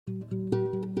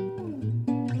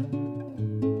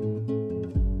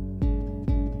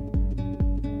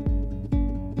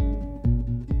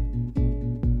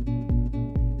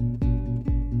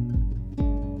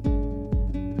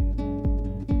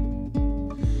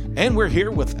And we're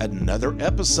here with another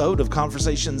episode of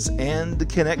Conversations and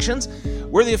Connections.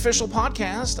 We're the official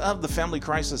podcast of the Family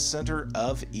Crisis Center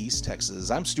of East Texas.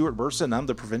 I'm Stuart Burson. I'm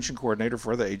the prevention coordinator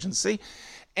for the agency.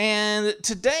 And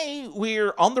today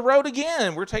we're on the road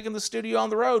again. We're taking the studio on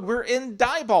the road. We're in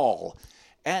Diboll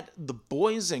at the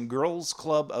Boys and Girls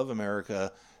Club of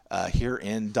America here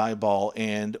in Diboll.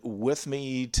 And with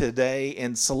me today,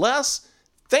 and Celeste,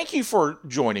 thank you for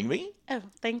joining me. Oh,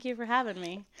 thank you for having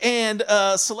me. And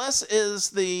Celeste is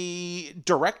the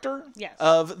director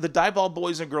of the Diboll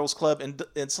Boys and Girls Club. And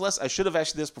Celeste, I should have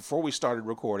asked you this before we started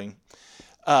recording.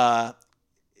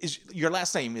 Is your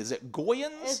last name, is it Goins?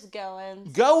 It's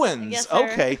Goins. Goins. Yes, sir.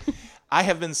 Okay. I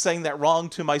have been saying that wrong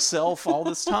to myself all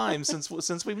this time since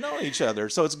we've known each other.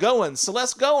 So it's Goins.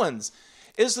 Celeste Goins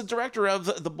is the director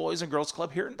of the Boys and Girls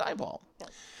Club here in Diboll. Yes.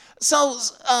 So,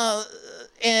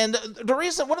 and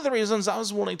one of the reasons I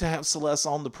was wanting to have Celeste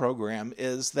on the program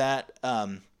is that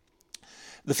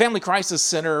the Family Crisis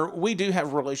Center, we do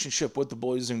have a relationship with the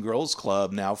Boys and Girls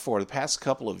Club now for the past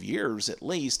couple of years at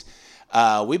least.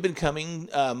 We've been coming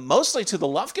mostly to the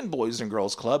Lufkin Boys and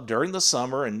Girls Club during the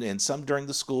summer and some during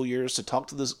the school years to talk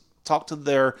to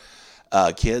their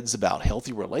kids about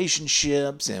healthy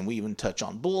relationships, and we even touch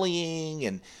on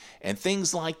bullying and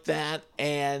things like that.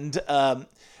 And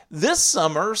this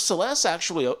summer, Celeste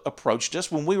actually approached us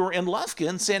when we were in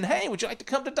Lufkin saying, hey, would you like to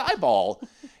come to Diboll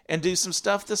and do some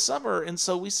stuff this summer? And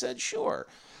so we said, sure.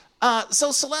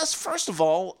 So Celeste, first of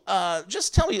all,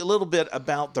 just tell me a little bit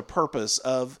about the purpose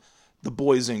of the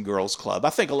Boys and Girls Club. I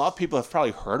think a lot of people have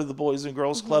probably heard of the Boys and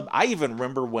Girls Club. I even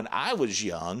remember when I was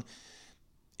young,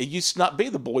 it used to not be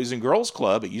the Boys and Girls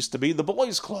Club. It used to be the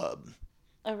Boys Club.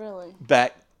 Oh, really?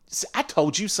 I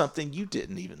told you something you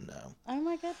didn't even know. Oh,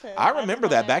 my goodness. I remember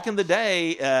that back in the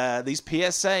day, these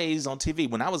PSAs on TV,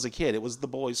 when I was a kid, it was the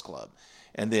Boys Club.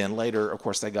 And then later, of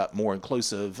course, they got more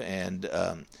inclusive and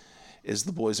is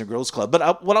the Boys and Girls Club.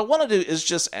 But what I want to do is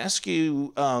just ask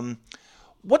you,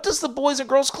 what does the Boys and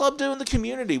Girls Club do in the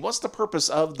community? What's the purpose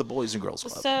of the Boys and Girls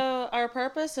Club? So our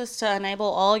purpose is to enable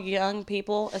all young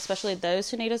people, especially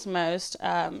those who need us most,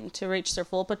 to reach their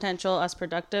full potential as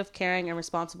productive, caring, and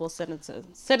responsible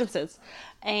citizens.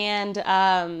 And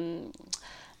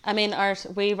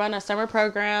we run a summer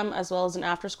program as well as an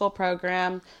after-school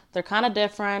program. They're kind of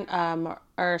different.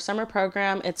 Our summer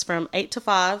program, it's from 8 to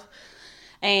 5,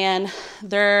 and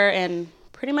they're in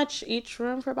pretty much each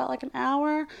room for about like an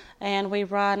hour, and we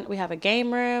have a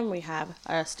game room, we have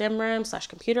a STEM room /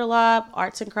 computer lab,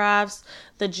 arts and crafts,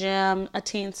 the gym, a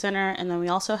teen center, and then we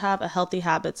also have a healthy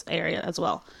habits area as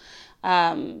well.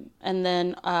 And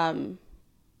then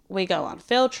we go on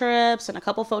field trips, and a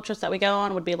couple field trips that we go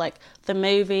on would be like the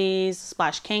movies,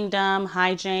 Splash Kingdom,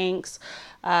 hijinks,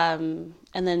 and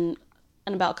then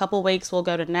in about a couple of weeks we'll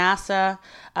go to NASA,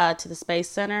 to the Space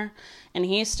Center in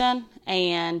Houston,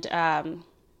 and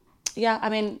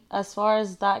as far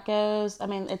as that goes,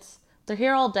 they're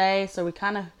here all day, so we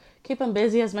kind of keep them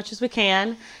busy as much as we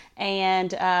can.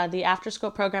 And the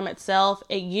after-school program itself,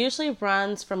 it usually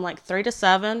runs from like 3 to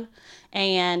 7,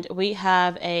 and we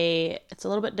have it's a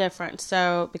little bit different.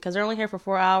 So because they're only here for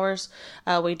 4 hours,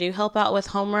 we do help out with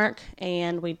homework,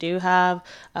 and we do have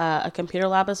a computer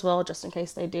lab as well, just in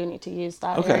case they do need to use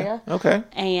that area. Okay.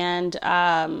 And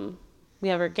we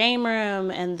have our game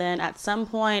room, and then at some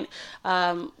point,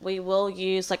 we will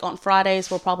use, like on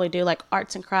Fridays, we'll probably do like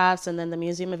arts and crafts, and then the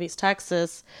Museum of East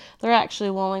Texas, they're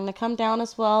actually willing to come down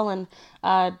as well and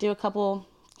do a couple,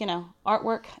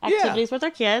 artwork activities with their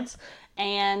kids.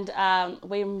 And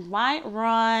we might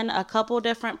run a couple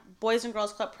different Boys and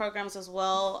Girls Club programs as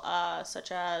well,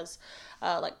 such as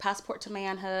like Passport to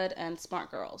Manhood and Smart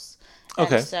Girls.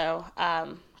 Okay. And so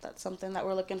that's something that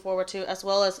we're looking forward to, as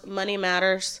well as Money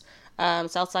Matters.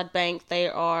 Southside Bank,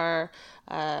 they're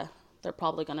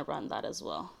probably going to run that as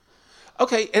well.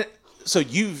 Okay, and so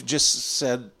you've just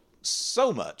said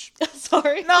so much.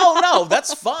 Sorry. No,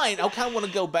 that's fine. I kind of want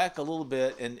to go back a little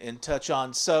bit and touch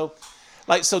on. So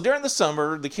during the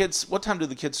summer, the kids, what time do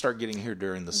the kids start getting here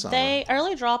during the summer?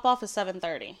 Early drop-off is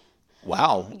 7:30.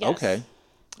 Wow, yes.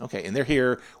 Okay, and they're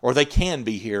here, or they can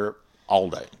be here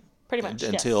all day. Pretty much,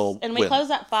 until yes. And we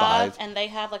close at 5, and they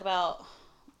have like about...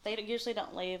 They usually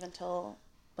don't leave until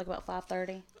like about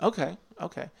 5:30. Okay.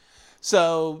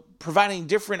 So providing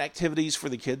different activities for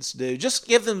the kids to do, just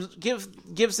gives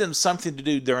them something to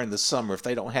do during the summer if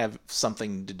they don't have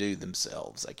something to do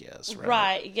themselves, I guess.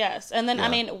 Right. Yes. And then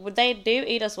they do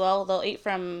eat as well. They'll eat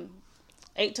from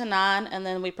 8 to 9, and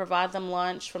then we provide them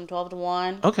lunch from 12 to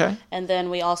 1. Okay. And then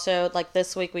we also, like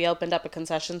this week, we opened up a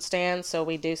concession stand, so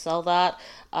we do sell that.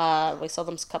 We sell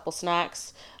them a couple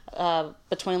snacks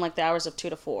between like the hours of 2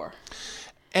 to 4.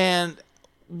 And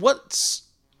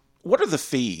what are the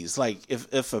fees? Like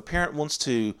if a parent wants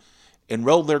to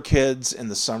enroll their kids in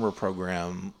the summer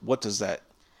program, what does that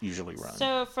usually run?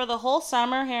 So for the whole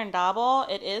summer here in Diboll,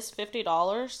 it is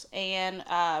 $50,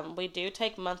 and we do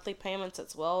take monthly payments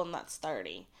as well, and that's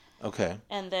 $30. Okay.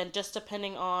 And then just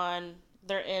depending on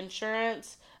their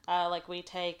insurance, like we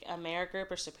take Amerigroup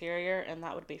or Superior, and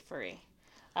that would be free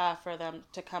for them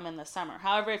to come in the summer.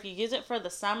 However, if you use it for the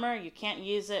summer, you can't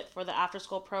use it for the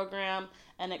after-school program,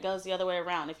 and it goes the other way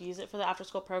around. If you use it for the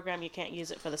after-school program, you can't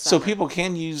use it for the summer. So people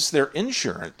can use their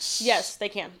insurance? Yes, they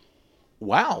can.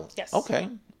 Wow. Yes. Okay.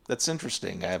 That's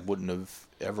interesting. I wouldn't have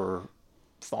ever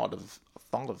thought of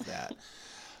that.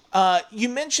 You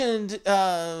mentioned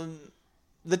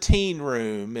the teen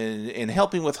room and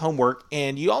helping with homework,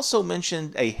 and you also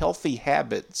mentioned a healthy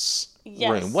habits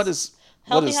room. What is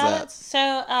Healthy that? habits. So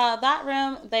that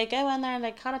room, they go in there and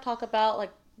they kind of talk about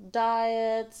like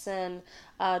diets and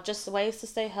just ways to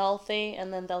stay healthy,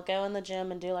 and then they'll go in the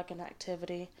gym and do like an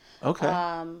activity.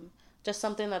 Okay. Just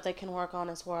something that they can work on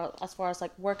as far as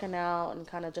like working out and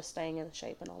kind of just staying in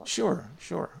shape and all that. Sure.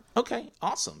 Okay,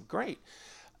 awesome, great.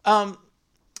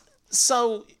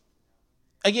 So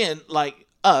again, like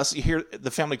us here at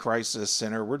the Family Crisis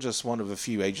Center, we're just one of a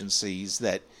few agencies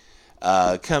that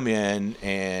come in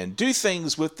and do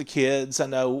things with the kids. I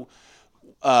know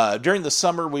during the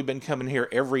summer we've been coming here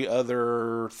every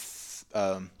other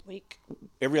week,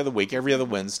 every other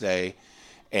Wednesday,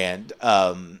 and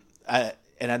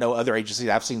I know other agencies.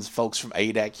 I've seen folks from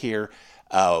ADAC here.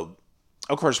 Of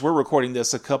course, we're recording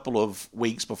this a couple of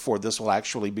weeks before this will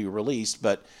actually be released,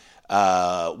 but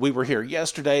we were here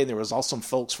yesterday, and there was also some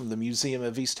folks from the Museum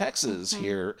of East Texas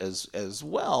here as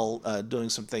well, doing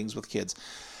some things with kids.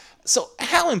 So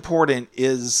how important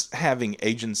is having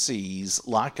agencies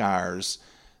like ours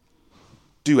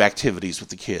do activities with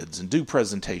the kids and do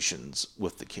presentations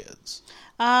with the kids?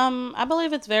 I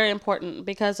believe it's very important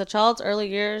because a child's early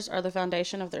years are the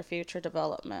foundation of their future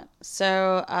development.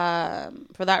 So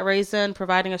for that reason,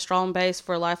 providing a strong base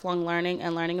for lifelong learning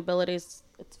and learning abilities,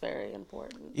 it's very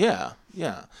important. Yeah.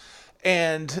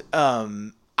 And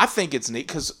I think it's neat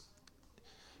because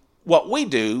what we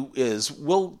do is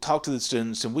we'll talk to the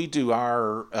students and we do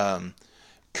our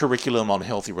curriculum on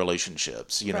healthy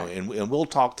relationships, you know, and we'll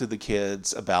talk to the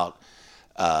kids about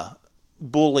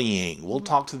bullying. We'll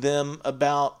talk to them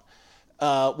about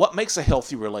what makes a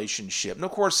healthy relationship. And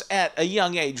of course, at a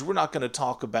young age, we're not going to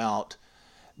talk about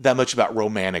that much about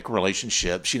romantic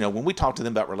relationships. You know, when we talk to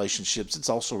them about relationships, it's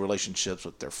also relationships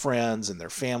with their friends and their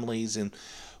families. And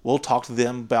we'll talk to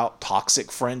them about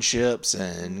toxic friendships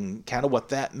and kind of what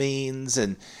that means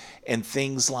and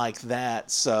things like that.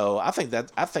 So I think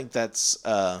that's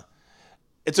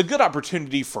it's a good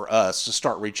opportunity for us to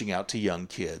start reaching out to young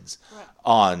kids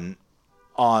on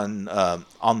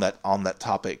that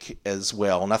topic as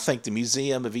well. And I think the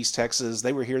Museum of East Texas,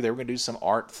 they were here. They were going to do some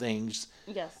art things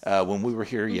when we were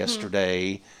here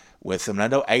yesterday with them. And I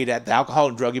know ADAT, the Alcohol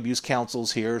and Drug Abuse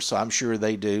Council's here, so I'm sure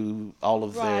they do all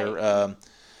of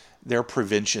their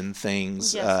prevention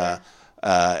things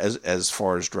as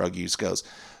far as drug use goes.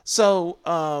 So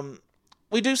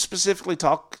we do specifically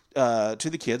talk to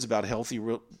the kids about healthy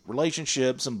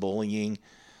relationships and bullying.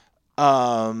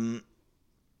 Why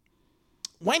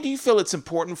do you feel it's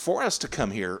important for us to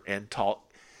come here and talk?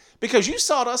 Because you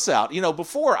sought us out. You know,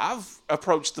 before I've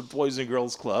approached the Boys and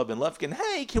Girls Club in Lufkin,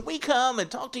 hey, can we come and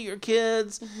talk to your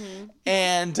kids?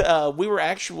 And we were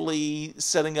actually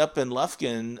setting up in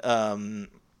Lufkin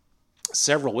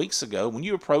several weeks ago when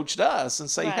you approached us and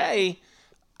say, hey,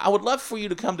 I would love for you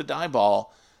to come to Diboll.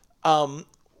 Why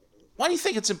do you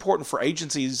think it's important for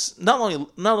agencies, not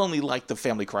only like the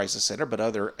Family Crisis Center, but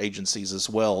other agencies as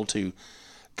well, to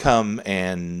come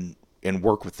and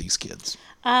work with these kids?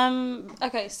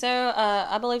 Okay, so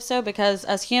I believe so because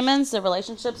as humans, the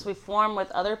relationships we form with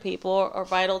other people are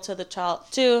vital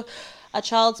to a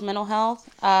child's mental health,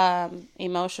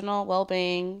 emotional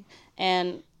well-being,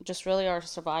 and just really our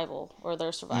survival or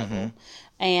their survival.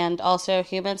 And also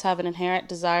humans have an inherent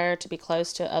desire to be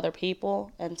close to other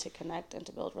people and to connect and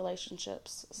to build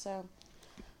relationships. So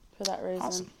for that reason.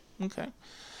 Awesome. Okay.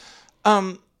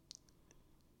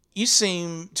 You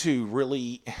seem to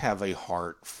really have a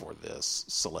heart for this,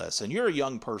 Celeste, and you're a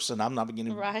young person. I'm not going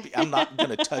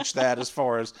to touch that as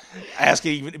far as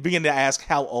begin to ask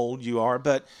how old you are.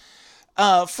 But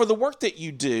for the work that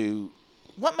you do,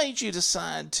 what made you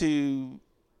decide to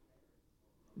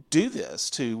do this,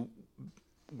 to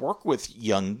work with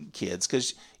young kids?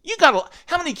 Because you got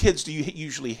how many kids do you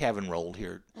usually have enrolled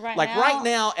here? Right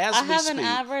now, as I we have speak, an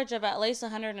average of at least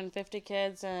 150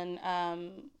 kids, and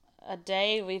a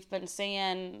day we've been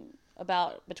seeing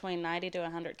about between 90 to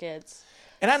 100 kids.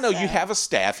 And I know you have a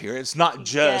staff here. It's not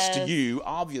just Yes. you,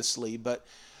 obviously, but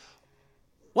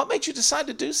what made you decide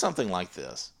to do something like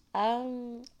this?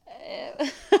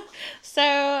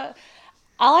 So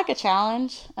I like a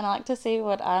challenge, and I like to see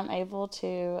what I'm able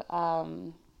to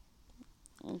kind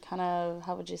of,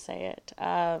 how would you say it?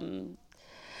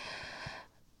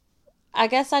 I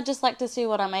guess I just like to see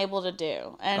what I'm able to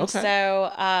do. And Okay.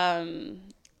 so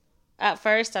at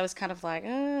first I was kind of like,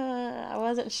 I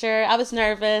wasn't sure. I was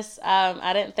nervous.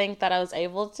 I didn't think that I was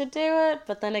able to do it.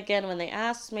 But then again, when they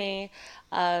asked me,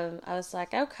 I was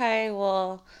like, okay,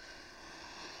 well,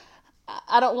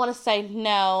 I don't want to say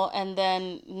no and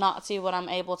then not see what I'm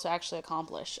able to actually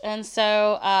accomplish. And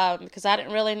so, because I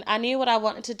knew what I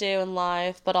wanted to do in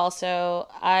life, but also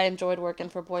I enjoyed working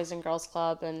for Boys and Girls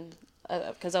Club, and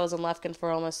because I was in Lufkin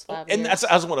for almost 5 years. And I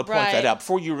just want to point that Right. out.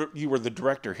 Before you were the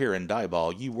director here in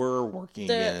Diboll, you were working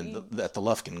at the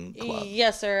Lufkin Club.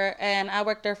 Yes, sir. And I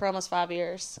worked there for almost 5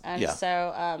 years. And Yeah.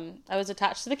 so I was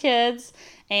attached to the kids,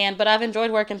 but I've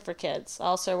enjoyed working for kids. I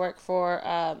also work for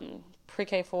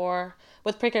pre-K4,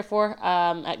 with pre-K4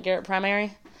 at Garrett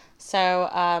Primary. So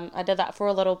I did that for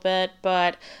a little bit.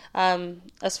 But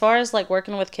as far as like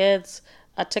working with kids,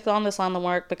 I took on this line of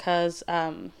work because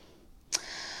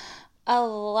I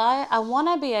want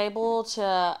to be able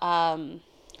to,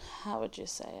 how would you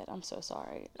say it? I'm so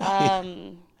sorry.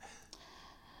 I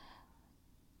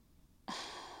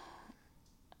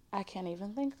can't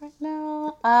even think right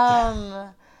now.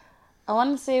 I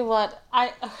want to see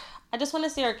I just want to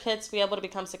see our kids be able to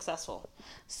become successful.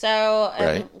 So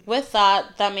and Right. with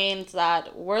that means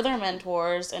that we're their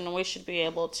mentors, and we should be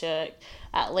able to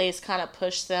at least kind of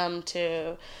push them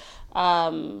to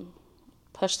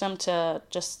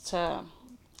just to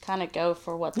kind of go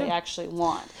for what they actually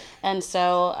want. And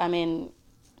so, I mean,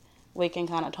 we can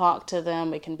kind of talk to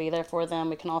them. We can be there for them.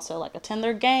 We can also like attend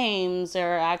their games,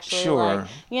 or actually Sure. like,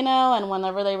 and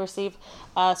whenever they receive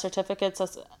certificates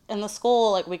in the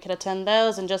school, like we could attend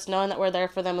those, and just knowing that we're there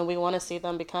for them and we want to see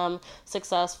them become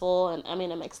successful. And I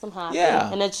mean, it makes them happy. Yeah.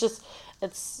 And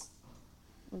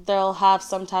they'll have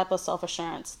some type of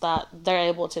self-assurance that they're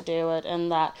able to do it, and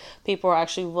that people are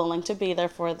actually willing to be there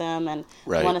for them and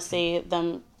Right. want to see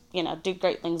them, do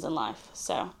great things in life.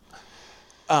 So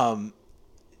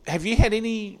Have you had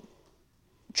any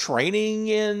training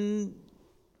in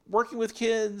working with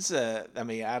kids? I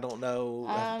mean, I don't know.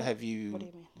 Have you, what do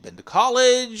you mean? been to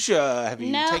college? Have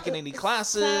you No, taken any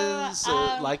classes,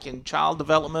 so, like in child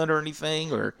development or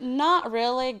anything? Or not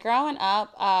really. Growing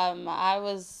up, I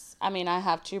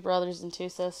have 2 brothers and 2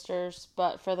 sisters,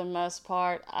 but for the most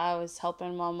part, I was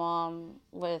helping my mom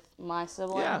with my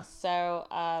siblings. Yeah. So,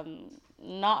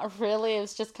 not really. It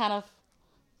was just kind of,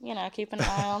 keeping an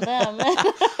eye on them.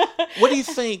 what do you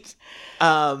think?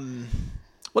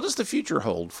 What does the future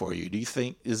hold for you? Do you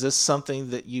think, is this something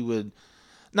that you would,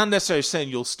 not necessarily saying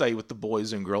you'll stay with the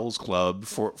Boys and Girls Club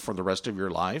for the rest of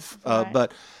your life, Right.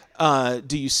 but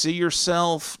do you see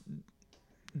yourself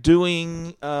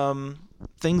doing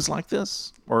things like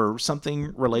this or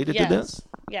something related to this?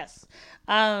 Yes.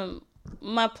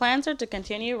 My plans are to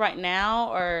continue right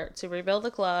now, or to rebuild the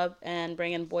club and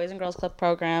bring in Boys and Girls Club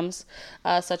programs,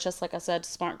 such as, like I said,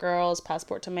 Smart Girls,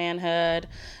 Passport to Manhood,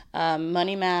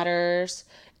 Money Matters,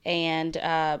 and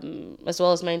as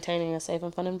well as maintaining a safe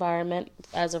and fun environment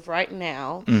as of right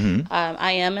now.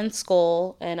 I am in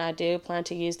school, and I do plan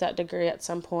to use that degree at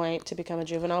some point to become a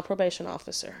juvenile probation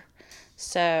officer.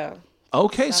 So...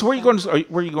 Okay, so where are you going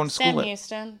to school Sam at?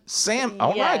 Houston. Sam, all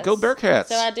right, Yes. go Bearcats.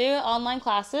 So I do online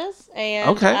classes,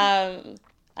 and Okay.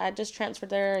 I just transferred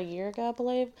there a year ago, I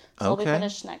believe. So I'll be Okay.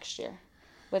 finished next year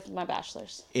with my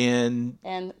bachelor's in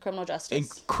in criminal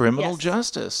justice. criminal Yes.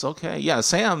 justice. Okay, yeah,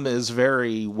 Sam is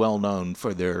very well known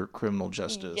for their criminal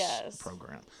justice Yes.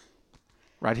 program.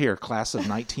 Right here, class of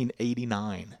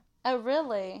 1989. Oh,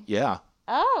 really? Yeah.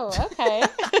 Oh, okay.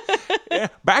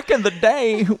 Back in the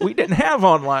day, we didn't have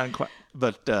online class.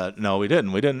 But no, we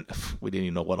didn't. We didn't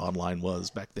even know what online was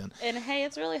back then. And hey,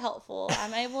 it's really helpful.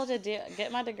 I'm able to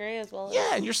get my degree as well.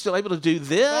 Yeah, and you're still able to do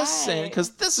this, and Right. because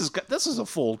this is a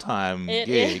full-time It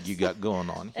gig is. you got going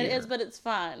on here. It is, but it's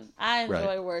fun. I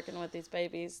enjoy Right. working with these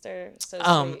babies. They're so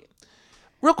sweet.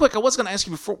 Real quick, I was going to ask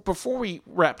you before we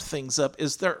wrapped things up: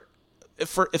 is there,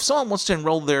 if someone wants to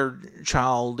enroll their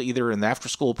child either in the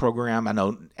after-school program? I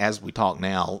know as we talk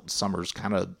now, summer's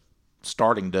kind of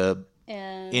starting to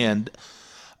And end.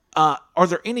 Are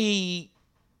there any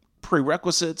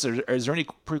prerequisites, or is there any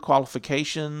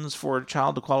pre-qualifications for a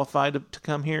child to qualify to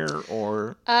come here?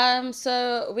 Or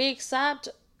so we accept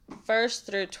 1st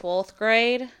through 12th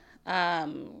grade,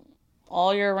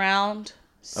 all year round.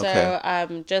 So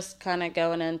Okay. just kind of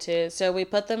going into, so we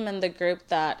put them in the group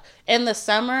that, in the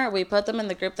summer, we put them in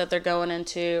the group that they're going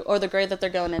into, or the grade that they're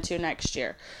going into next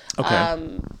year.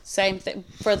 Okay. Same thing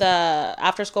for the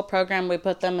after school program, we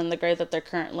put them in the grade that they're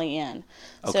currently in.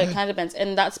 So Okay. it kind of depends.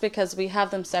 And that's because we have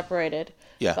them separated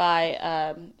Yeah.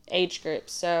 by age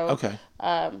groups. So, Okay.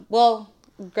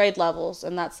 grade levels,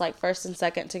 and that's like first and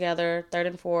second together, third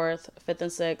and fourth, fifth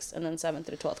and sixth, and then 7th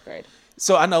through 12th grade.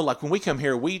 So I know, like, when we come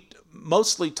here, we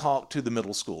mostly talk to the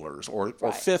middle schoolers or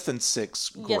Right. 5th and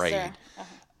 6th Yes, grade.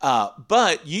 sir.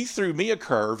 But you threw me a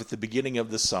curve at the beginning of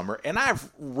the summer, and I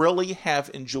really have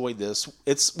enjoyed this.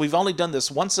 We've only done this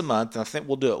once a month, and I think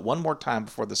we'll do it one more time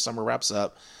before the summer wraps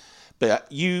up. But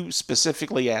you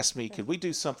specifically asked me, could we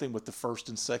do something with the first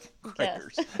and second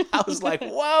graders? I was like,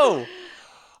 whoa.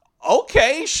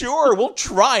 Okay, sure, we'll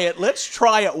try it. Let's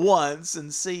try it once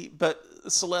and see. But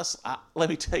Celeste, let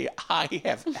me tell you, I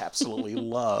have absolutely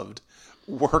loved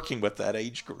working with that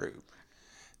age group.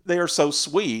 They are so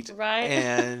sweet, Right.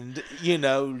 And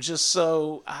just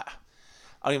so I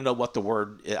don't even know what the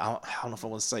word. I don't know if I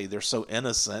want to say they're so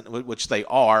innocent, which they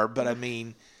are. But I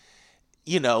mean,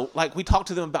 like we talk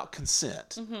to them about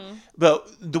consent, but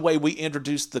the way we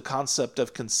introduce the concept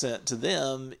of consent to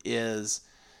them is,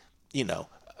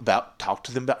 talk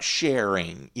to them about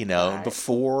sharing, Right.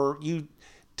 before you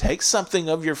take something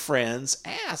of your friends,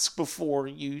 ask before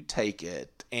you take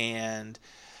it. And,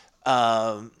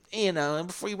 and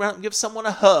before you run and give someone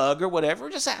a hug or whatever,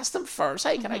 just ask them first,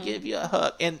 hey, can I give you a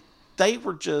hug? And they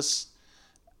were just,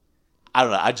 I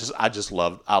don't know.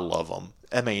 I love them.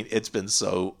 I mean, it's been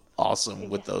so awesome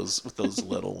with those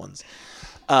little ones.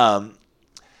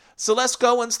 Celeste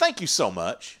Goins, thank you so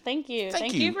much. Thank you.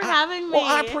 Thank you for having me. Well,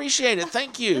 I appreciate it.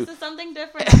 Thank you. This is something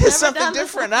different. I've never It's something done this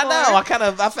different. I before.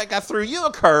 know. I think I threw you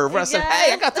a curve. I said, Yes.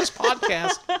 hey, I got this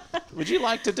podcast. Would you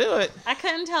like to do it? I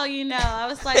couldn't tell you no. I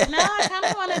was like, no, I kind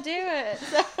of want to do it.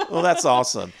 So. Well, that's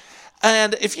awesome.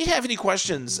 And if you have any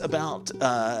questions about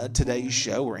today's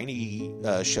show or any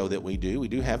show that we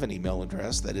do have an email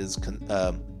address that is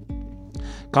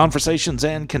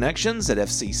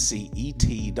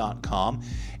conversationsandconnections@fccet.com.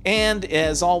 And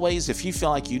as always, if you feel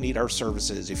like you need our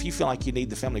services, if you feel like you need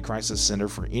the Family Crisis Center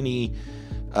for any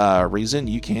reason,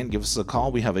 you can give us a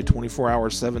call. We have a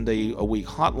 24-hour, 7-day-a-week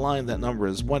hotline. That number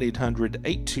is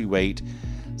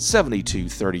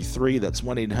 1-800-828-7233. That's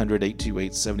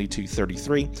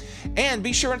 1-800-828-7233. And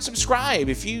be sure and subscribe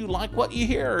if you like what you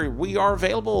hear. We are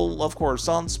available, of course,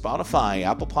 on Spotify,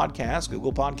 Apple Podcasts,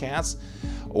 Google Podcasts,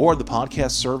 or the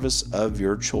podcast service of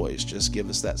your choice. Just give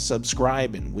us that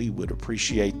subscribe, and we would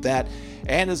appreciate that.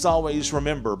 And as always,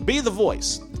 remember, be the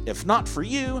voice, if not for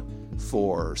you,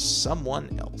 for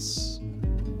someone else.